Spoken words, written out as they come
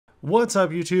What's up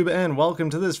YouTube, and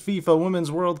welcome to this FIFA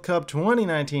Women's World Cup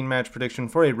 2019 match prediction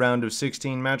for a round of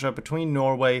 16 matchup between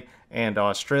Norway and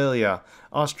Australia.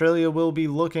 Australia will be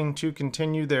looking to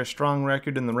continue their strong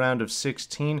record in the round of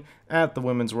 16 at the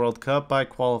Women's World Cup by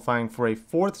qualifying for a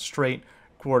fourth straight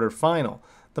quarterfinal.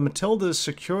 The Matildas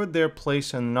secured their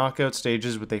place in the knockout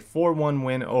stages with a 4-1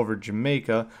 win over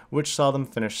Jamaica, which saw them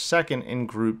finish second in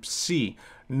Group C.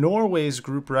 Norway's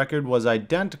group record was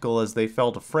identical as they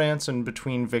fell to France in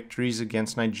between victories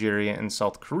against Nigeria and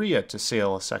South Korea to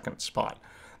sail a second spot.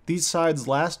 These sides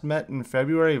last met in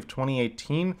February of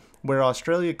 2018, where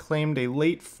Australia claimed a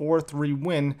late 4-3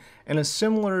 win, and a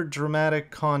similar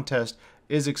dramatic contest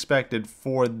is expected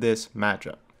for this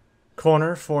matchup.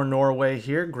 Corner for Norway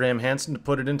here, Graham Hansen to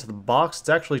put it into the box. It's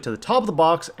actually to the top of the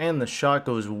box, and the shot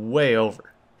goes way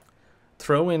over.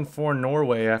 Throw in for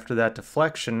Norway after that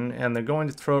deflection, and they're going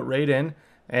to throw it right in,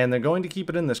 and they're going to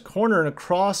keep it in this corner and a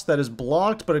cross that is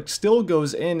blocked, but it still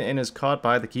goes in and is caught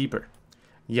by the keeper.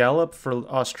 Yallop for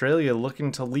Australia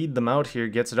looking to lead them out here,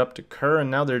 gets it up to Kerr, and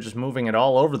now they're just moving it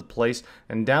all over the place,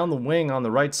 and down the wing on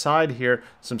the right side here,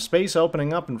 some space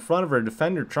opening up in front of her,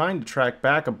 defender trying to track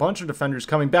back, a bunch of defenders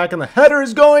coming back, and the header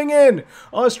is going in!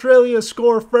 Australia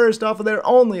score first off of their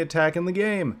only attack in the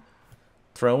game.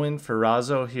 Throw in for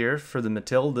Razzo here for the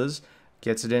Matildas.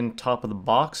 Gets it in top of the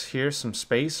box here, some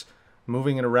space.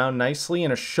 Moving it around nicely,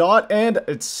 and a shot, and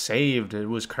it's saved. It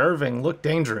was curving, looked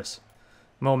dangerous.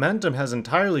 Momentum has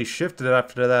entirely shifted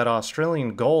after that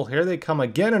Australian goal. Here they come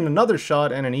again, and another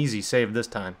shot, and an easy save this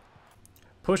time.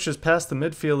 Pushes past the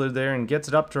midfielder there and gets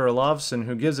it up to Orlovsson,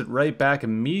 who gives it right back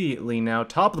immediately now.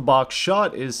 Top of the box,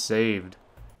 shot is saved.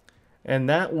 And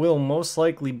that will most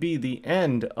likely be the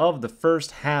end of the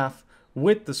first half,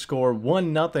 with the score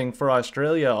 1-0 for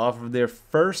Australia off of their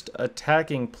first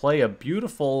attacking play. A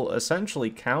beautiful, essentially,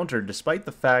 counter, despite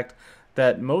the fact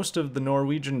that most of the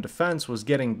Norwegian defense was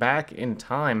getting back in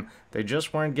time. They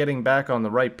just weren't getting back on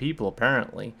the right people,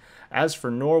 apparently. As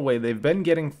for Norway, they've been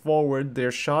getting forward.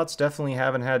 Their shots definitely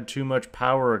haven't had too much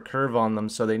power or curve on them,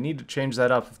 so they need to change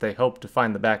that up if they hope to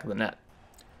find the back of the net.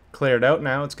 Cleared out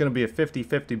now. It's going to be a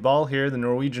 50-50 ball here. The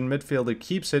Norwegian midfielder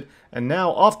keeps it, and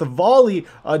now off the volley,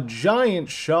 a giant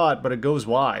shot, but it goes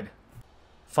wide.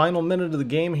 Final minute of the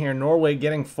game here. Norway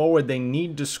getting forward. They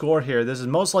need to score here. This is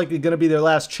most likely going to be their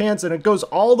last chance, and it goes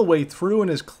all the way through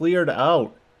and is cleared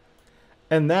out.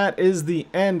 And that is the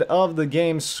end of the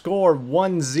game. Score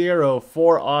 1-0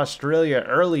 for Australia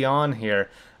early on here.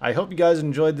 I hope you guys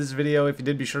enjoyed this video. If you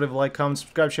did, be sure to leave a like, comment,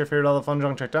 subscribe, share, favorite, all the fun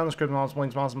junk. Check down the description, awesome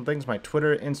links, awesome things. My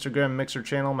Twitter, Instagram, Mixer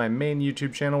channel, my main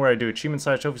YouTube channel where I do achievement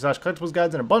trophy collectibles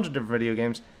guides and a bunch of different video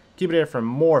games. Keep it here for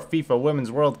more FIFA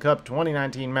Women's World Cup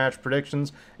 2019 match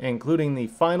predictions, including the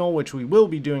final, which we will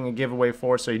be doing a giveaway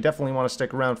for, so you definitely want to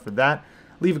stick around for that.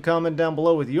 Leave a comment down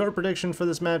below with your prediction for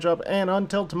this matchup, and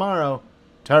until tomorrow,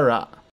 ta-ra!